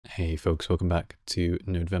Hey folks, welcome back to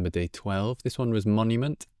Nodevember day 12. This one was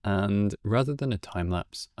Monument, and rather than a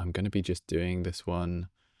time-lapse, I'm going to be just doing this one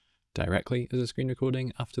directly as a screen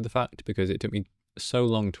recording after the fact, because it took me so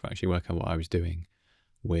long to actually work out what I was doing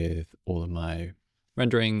with all of my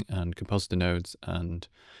rendering and compositor nodes and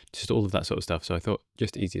just all of that sort of stuff. So I thought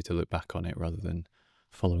just easier to look back on it rather than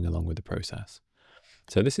following along with the process.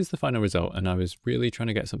 So this is the final result, and I was really trying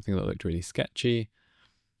to get something that looked really sketchy.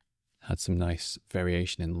 Had some nice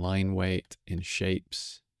variation in line weight, in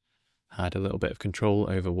shapes, had a little bit of control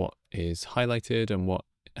over what is highlighted and what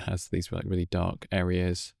has these like really dark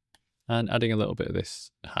areas, and adding a little bit of this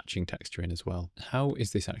hatching texture in as well. How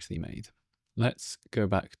is this actually made? Let's go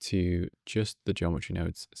back to just the geometry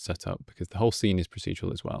nodes setup, because the whole scene is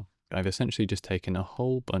procedural as well. I've essentially just taken a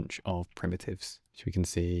whole bunch of primitives, which we can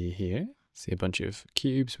see here. See a bunch of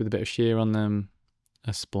cubes with a bit of shear on them,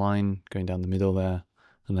 a spline going down the middle there,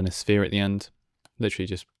 and then a sphere at the end, literally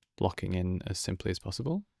just blocking in as simply as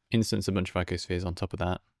possible. Instance a bunch of icospheres on top of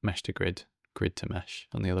that, mesh to grid, grid to mesh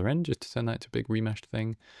on the other end, just to turn that into a big remeshed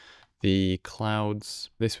thing. The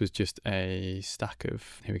clouds, this was just a stack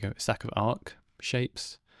of, here we go, a stack of arc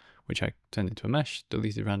shapes, which I turned into a mesh,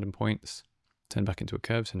 deleted random points, turned back into a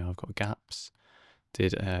curve, so now I've got gaps.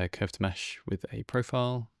 Did a curve to mesh with a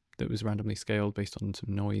profile that was randomly scaled based on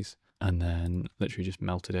some noise, and then literally just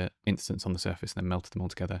melted it, instance on the surface, and then melted them all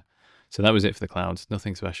together. So that was it for the clouds,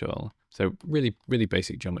 nothing special. So really, really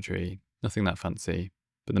basic geometry, nothing that fancy.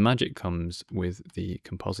 But the magic comes with the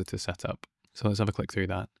compositor setup. So let's have a click through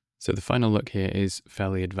that. So the final look here is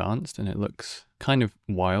fairly advanced, and it looks kind of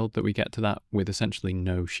wild that we get to that with essentially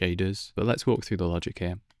no shaders. But let's walk through the logic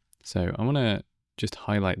here. So I want to just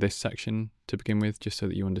highlight this section to begin with, just so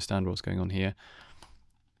that you understand what's going on here.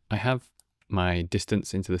 I have my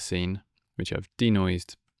distance into the scene, which I've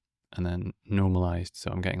denoised and then normalized.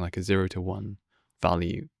 So I'm getting like a 0 to 1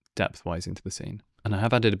 value depth-wise into the scene. And I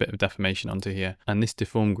have added a bit of deformation onto here. And this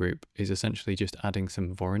deform group is essentially just adding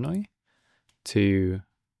some Voronoi to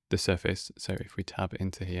the surface. So if we tab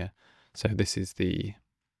into here, so this is the,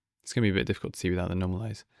 it's going to be a bit difficult to see without the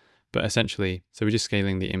normalize. But essentially, so we're just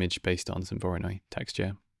scaling the image based on some Voronoi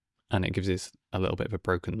texture. And it gives us a little bit of a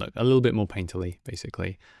broken look, a little bit more painterly,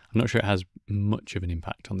 basically. I'm not sure it has much of an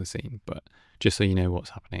impact on the scene, but just so you know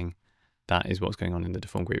what's happening, that is what's going on in the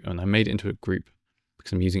deform group. And I made it into a group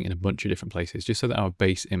because I'm using it in a bunch of different places, just so that our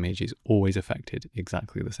base image is always affected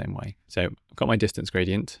exactly the same way. So I've got my distance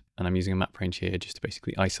gradient, and I'm using a map range here just to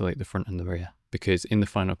basically isolate the front and the rear, because in the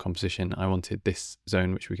final composition, I wanted this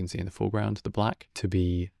zone, which we can see in the foreground, the black, to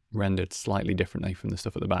be rendered slightly differently from the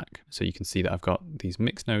stuff at the back. So you can see that I've got these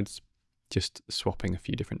mixed nodes, just swapping a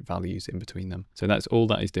few different values in between them. So that's all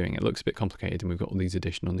that is doing. It looks a bit complicated, and we've got all these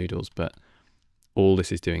additional noodles, but all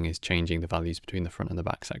this is doing is changing the values between the front and the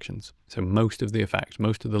back sections. So most of the effect,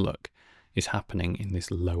 most of the look is happening in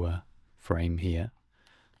this lower frame here.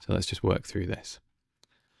 So let's just work through this.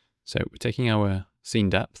 So we're taking our scene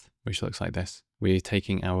depth, which looks like this. We're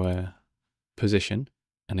taking our position,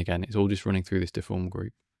 and again, it's all just running through this deform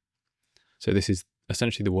group. So this is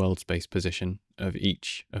essentially the world space position of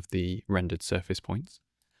each of the rendered surface points.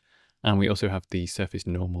 And we also have the surface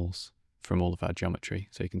normals from all of our geometry.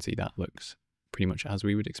 So you can see that looks pretty much as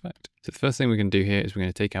we would expect. So the first thing we're going to do here is we're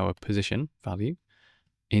going to take our position value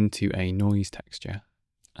into a noise texture.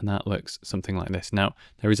 And that looks something like this. Now,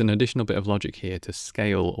 there is an additional bit of logic here to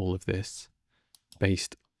scale all of this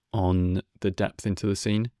based on the depth into the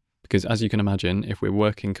scene. Because as you can imagine, if we're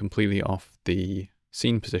working completely off the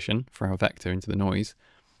scene position for our vector into the noise,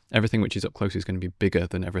 everything which is up close is going to be bigger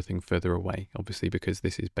than everything further away, obviously, because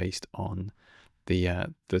this is based on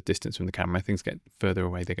the distance from the camera. Things get further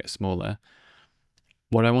away, they get smaller.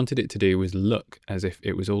 What I wanted it to do was look as if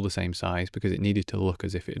it was all the same size, because it needed to look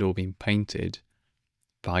as if it had all been painted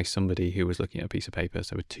by somebody who was looking at a piece of paper,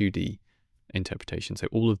 so a 2D interpretation. So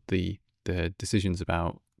all of the decisions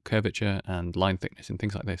about curvature and line thickness and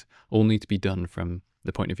things like this all need to be done from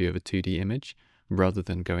the point of view of a 2D image, rather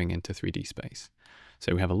than going into 3D space.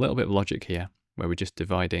 So we have a little bit of logic here where we're just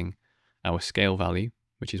dividing our scale value,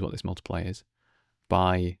 which is what this multiply is,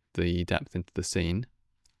 by the depth into the scene.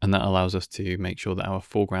 And that allows us to make sure that our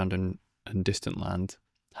foreground and distant land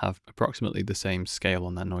have approximately the same scale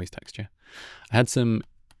on that noise texture. I had some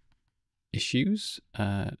issues.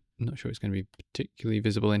 I'm not sure it's going to be particularly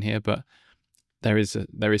visible in here, but there is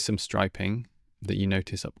some striping that you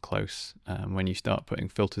notice up close when you start putting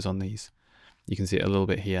filters on these. You can see it a little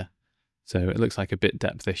bit here. So it looks like a bit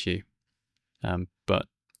depth issue, but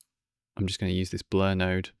I'm just going to use this blur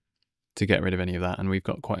node to get rid of any of that. And we've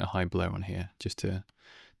got quite a high blur on here just to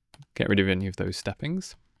get rid of any of those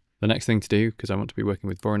steppings. The next thing to do, because I want to be working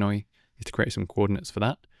with Voronoi, is to create some coordinates for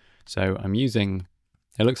that. So I'm using,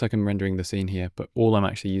 it looks like I'm rendering the scene here, but all I'm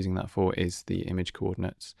actually using that for is the image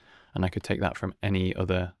coordinates. And I could take that from any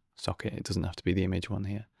other socket. It doesn't have to be the image one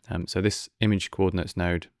here. So this image coordinates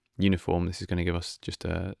node uniform, this is going to give us just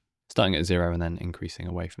a starting at 0 and then increasing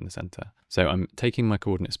away from the center. So I'm taking my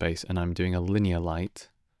coordinate space and I'm doing a linear light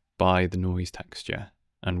by the noise texture.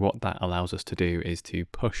 And what that allows us to do is to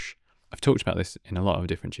push. I've talked about this in a lot of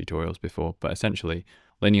different tutorials before, but essentially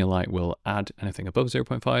linear light will add anything above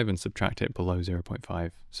 0.5 and subtract it below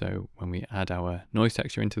 0.5. So when we add our noise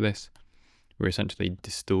texture into this, we're essentially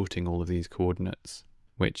distorting all of these coordinates,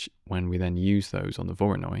 which when we then use those on the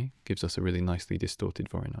Voronoi, gives us a really nicely distorted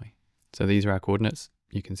Voronoi. So these are our coordinates.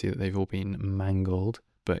 You can see that they've all been mangled,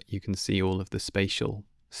 but you can see all of the spatial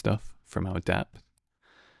stuff from our depth.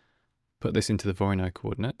 Put this into the Voronoi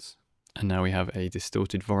coordinates, and now we have a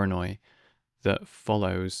distorted Voronoi that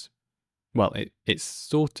follows, well, it's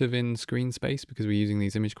sort of in screen space because we're using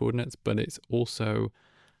these image coordinates, but it's also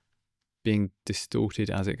being distorted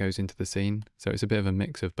as it goes into the scene. So it's a bit of a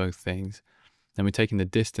mix of both things. Then we're taking the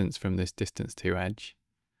distance from this distance to edge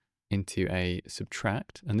into a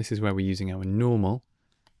subtract, and this is where we're using our normal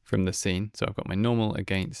from the scene. So I've got my normal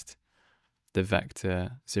against the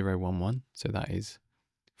vector 0, 1, 1. So that is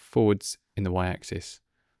forwards in the y-axis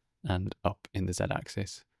and up in the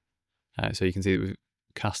z-axis. So you can see that we've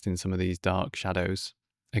cast in some of these dark shadows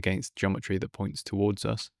against geometry that points towards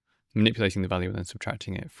us, manipulating the value and then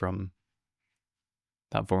subtracting it from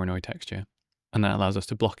that Voronoi texture. And that allows us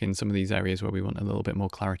to block in some of these areas where we want a little bit more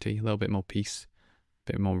clarity, a little bit more peace,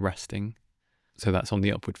 a bit more resting. So that's on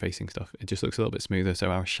the upward facing stuff. It just looks a little bit smoother.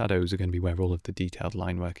 So our shadows are going to be where all of the detailed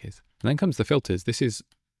line work is. And then comes the filters. This is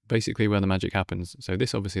basically where the magic happens. So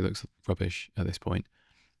this obviously looks rubbish at this point.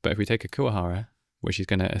 But if we take a Kuwahara, which is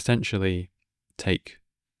going to essentially take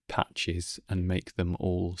patches and make them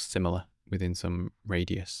all similar within some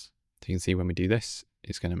radius. So you can see when we do this,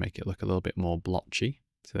 it's going to make it look a little bit more blotchy.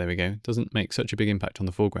 So there we go. It doesn't make such a big impact on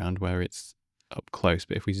the foreground where it's up close.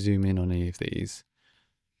 But if we zoom in on any of these,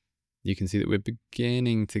 you can see that we're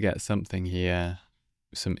beginning to get something here,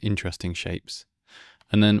 some interesting shapes.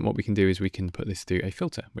 And then what we can do is we can put this through a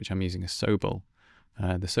filter, which I'm using a Sobel.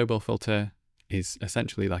 The Sobel filter is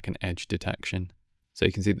essentially like an edge detection. So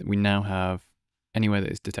you can see that we now have anywhere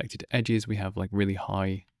that is detected edges, we have like really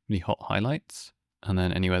high, really hot highlights. And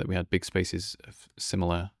then anywhere that we had big spaces of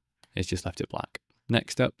similar, it's just left it black.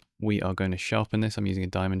 Next up, we are going to sharpen this. I'm using a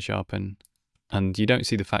diamond sharpen, and you don't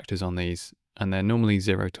see the factors on these, and they're normally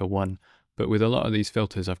 0 to 1. But with a lot of these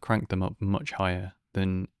filters, I've cranked them up much higher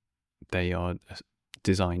than they are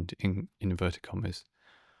designed in inverted commas.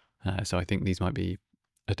 So I think these might be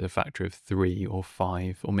at a factor of 3 or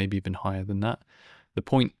 5, or maybe even higher than that. The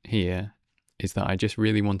point here is that I just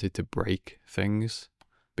really wanted to break things,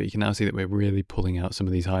 but you can now see that we're really pulling out some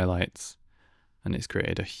of these highlights, and it's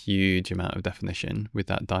created a huge amount of definition with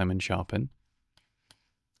that diamond sharpen.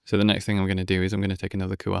 So the next thing I'm going to do is I'm going to take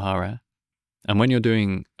another Kuwahara. And when you're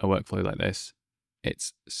doing a workflow like this,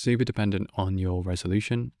 it's super dependent on your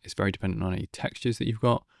resolution. It's very dependent on any textures that you've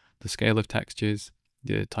got, the scale of textures,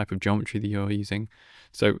 the type of geometry that you're using.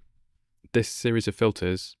 So this series of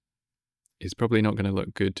filters is probably not going to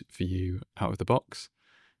look good for you out of the box.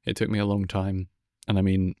 It took me a long time, and I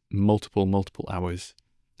mean multiple hours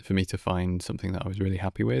for me to find something that I was really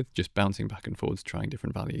happy with, just bouncing back and forwards, trying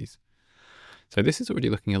different values. So this is already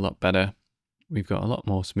looking a lot better. We've got a lot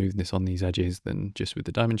more smoothness on these edges than just with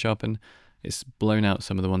the diamond sharpen. It's blown out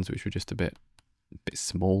some of the ones which were just a bit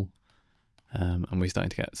small, and we're starting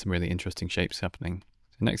to get some really interesting shapes happening.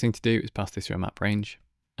 So the next thing to do is pass this through a map range,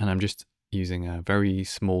 and I'm just using a very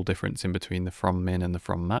small difference in between the from min and the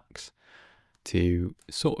from max to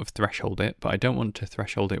sort of threshold it, but I don't want to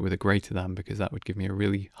threshold it with a greater than, because that would give me a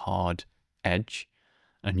really hard edge,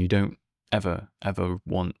 and you don't ever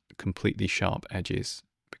want completely sharp edges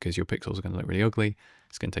because your pixels are going to look really ugly.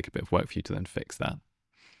 It's going to take a bit of work for you to then fix that.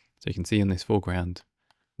 So you can see in this foreground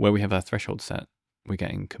where we have our threshold set, we're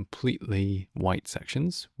getting completely white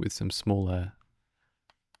sections with some smaller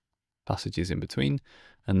passages in between.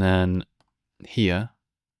 And then here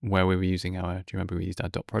where we were using our, do you remember we used our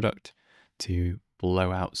dot product to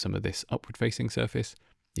blow out some of this upward facing surface?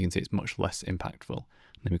 You can see it's much less impactful.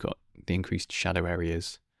 And then we've got the increased shadow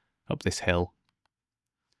areas up this hill.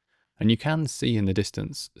 And you can see in the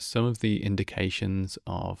distance some of the indications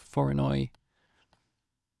of Voronoi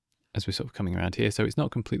as we're sort of coming around here. So it's not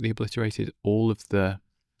completely obliterated all of the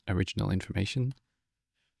original information,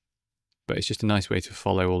 but it's just a nice way to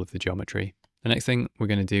follow all of the geometry. The next thing we're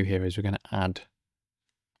going to do here is we're going to add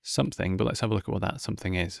something, but let's have a look at what that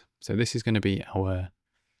something is. So this is going to be our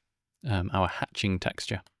hatching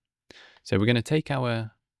texture. So we're going to take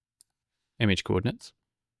our image coordinates,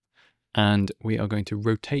 and we are going to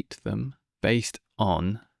rotate them based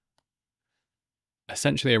on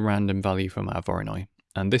essentially a random value from our Voronoi.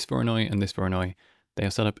 And this Voronoi and this Voronoi, they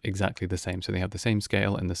are set up exactly the same. So they have the same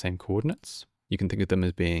scale and the same coordinates. You can think of them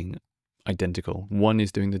as being identical. One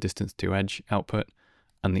is doing the distance to edge output,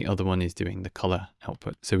 and the other one is doing the color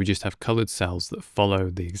output. So we just have colored cells that follow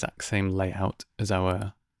the exact same layout as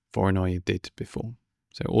our Voronoi did before.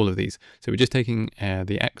 So all of these. So we're just taking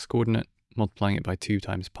the x coordinate, multiplying it by 2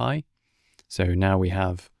 times pi. So now we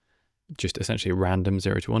have just essentially a random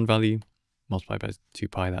 0 to 1 value, multiplied by 2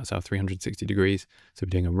 pi, that's our 360 degrees. So we're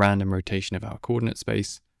doing a random rotation of our coordinate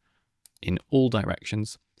space in all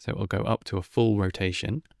directions. So it will go up to a full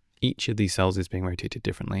rotation. Each of these cells is being rotated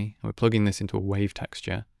differently. We're plugging this into a wave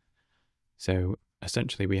texture. So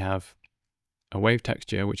essentially we have a wave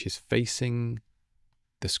texture which is facing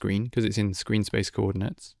the screen because it's in screen space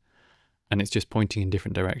coordinates, and it's just pointing in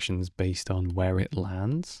different directions based on where it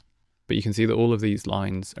lands. But you can see that all of these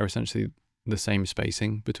lines are essentially the same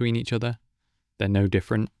spacing between each other. They're no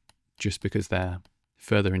different just because they're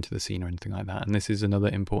further into the scene or anything like that. And this is another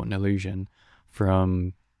important illusion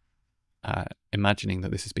from imagining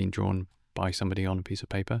that this is being drawn by somebody on a piece of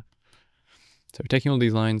paper. So we're taking all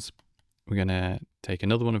these lines, we're going to take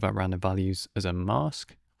another one of our random values as a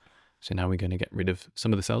mask. So now we're going to get rid of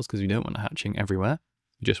some of the cells because we don't want hatching everywhere.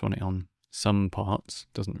 We just want it on some parts.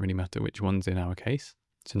 Doesn't really matter which ones in our case.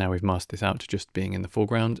 So now we've masked this out to just being in the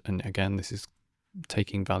foreground. And again, this is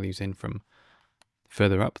taking values in from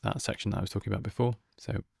further up that section that I was talking about before.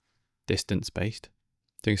 So distance based,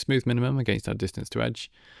 doing a smooth minimum against our distance to edge.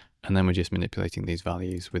 And then we're just manipulating these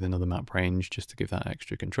values with another map range just to give that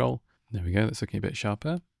extra control. There we go. That's looking a bit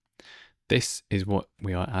sharper. This is what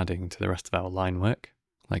we are adding to the rest of our line work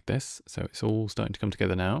like this. So it's all starting to come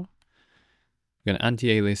together now. We're going to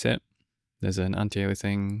anti-alias it. There's an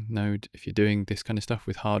anti-aliasing node if you're doing this kind of stuff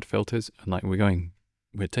with hard filters. And like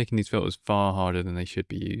we're taking these filters far harder than they should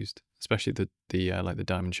be used, especially like the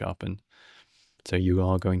diamond sharpen. So you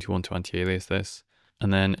are going to want to anti-alias this.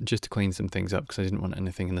 And then just to clean some things up, because I didn't want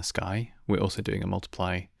anything in the sky, we're also doing a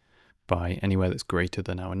multiply by anywhere that's greater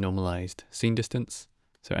than our normalized scene distance.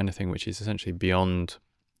 So anything which is essentially beyond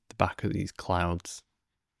the back of these clouds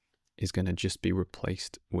is going to just be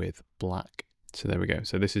replaced with black. So there we go.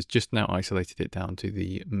 So this is just now isolated it down to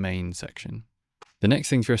the main section. The next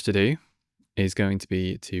thing for us to do is going to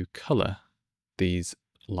be to color these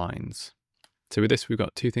lines. So with this, we've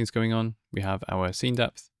got two things going on. We have our scene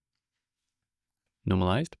depth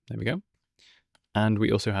normalized. There we go. And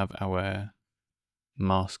we also have our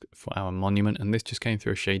mask for our monument. And this just came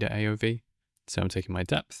through a shader AOV. So I'm taking my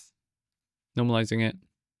depth, normalizing it,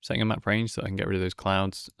 setting a map range so I can get rid of those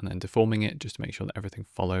clouds, and then deforming it just to make sure that everything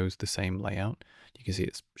follows the same layout. You can see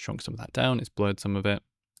it's shrunk some of that down. It's blurred some of it.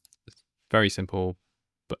 It's very simple,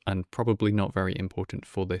 and probably not very important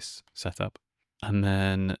for this setup. And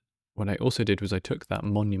then what I also did was I took that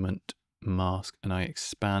monument mask and I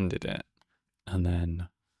expanded it, and then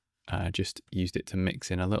just used it to mix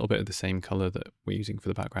in a little bit of the same color that we're using for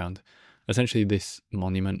the background. Essentially this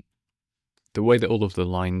monument, the way that all of the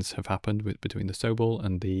lines have happened between the Sobol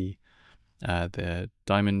and the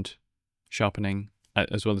diamond sharpening,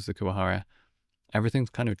 as well as the Kuwahara, everything's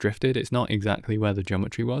kind of drifted. It's not exactly where the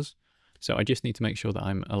geometry was. So I just need to make sure that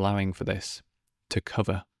I'm allowing for this to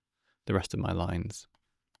cover the rest of my lines.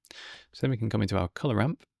 So then we can come into our color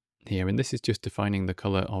ramp here, and this is just defining the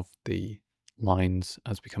color of the lines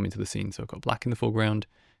as we come into the scene. So I've got black in the foreground,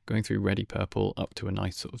 going through reddy purple up to a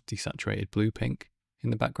nice sort of desaturated blue pink in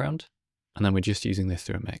the background. And then we're just using this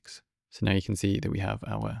through a mix. So now you can see that we have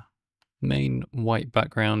our main white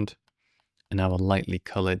background and our lightly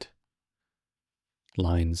colored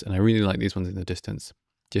lines. And I really like these ones in the distance.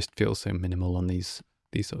 Just feels so minimal on these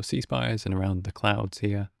sort of sea spires and around the clouds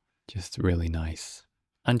here. Just really nice.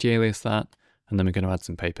 Anti-alias that, and then we're going to add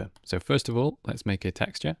some paper. So first of all, let's make a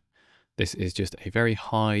texture. This is just a very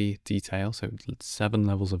high detail, so 7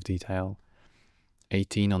 levels of detail,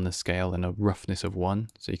 18 on the scale, and a roughness of 1.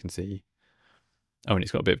 So you can see, oh, and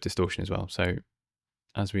it's got a bit of distortion as well. So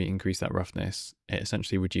as we increase that roughness, it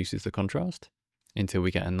essentially reduces the contrast until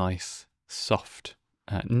we get a nice, soft,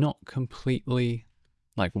 not completely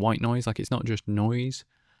like white noise, like it's not just noise.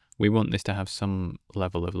 We want this to have some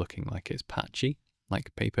level of looking like it's patchy,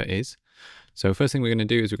 like paper is. So first thing we're going to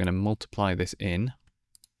do is we're going to multiply this in.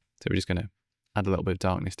 So we're just going to add a little bit of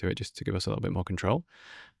darkness to it just to give us a little bit more control.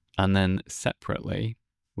 And then separately,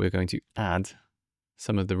 we're going to add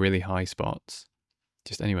some of the really high spots,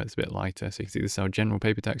 just anywhere that's a bit lighter. So you can see this is our general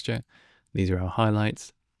paper texture. These are our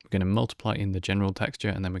highlights. We're going to multiply in the general texture,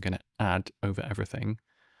 and then we're going to add over everything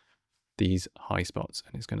these high spots,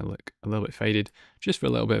 and it's going to look a little bit faded. Just for a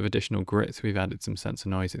little bit of additional grit, we've added some sensor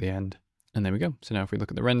noise at the end. And there we go. So now if we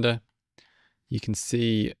look at the render, you can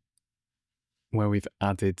see where we've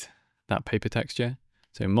added that paper texture.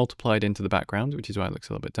 So multiplied into the background, which is why it looks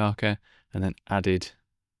a little bit darker, and then added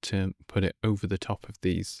to put it over the top of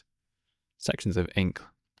these sections of ink.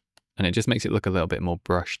 And it just makes it look a little bit more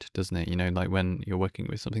brushed, doesn't it? You know, like when you're working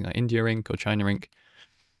with something like India ink or China ink,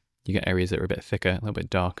 you get areas that are a bit thicker, a little bit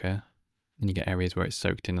darker, and you get areas where it's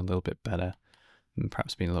soaked in a little bit better, and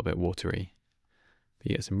perhaps being a little bit watery. But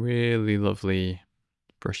you get some really lovely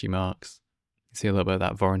brushy marks. You see a little bit of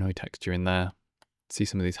that Voronoi texture in there. See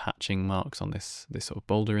some of these hatching marks on this sort of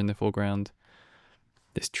boulder in the foreground.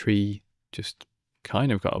 This tree just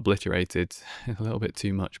kind of got obliterated a little bit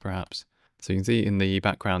too much, perhaps. So you can see in the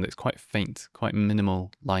background it's quite faint, quite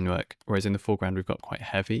minimal line work, whereas in the foreground we've got quite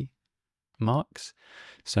heavy marks.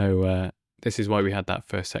 So this is why we had that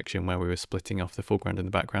first section where we were splitting off the foreground and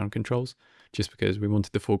the background controls, just because we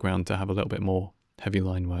wanted the foreground to have a little bit more heavy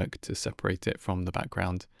line work to separate it from the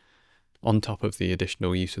background, on top of the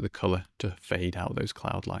additional use of the colour to fade out those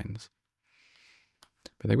cloud lines.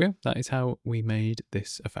 But there we go, that is how we made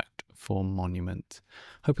this effect for Monument.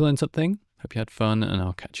 Hope you learned something, hope you had fun, and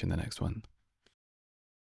I'll catch you in the next one.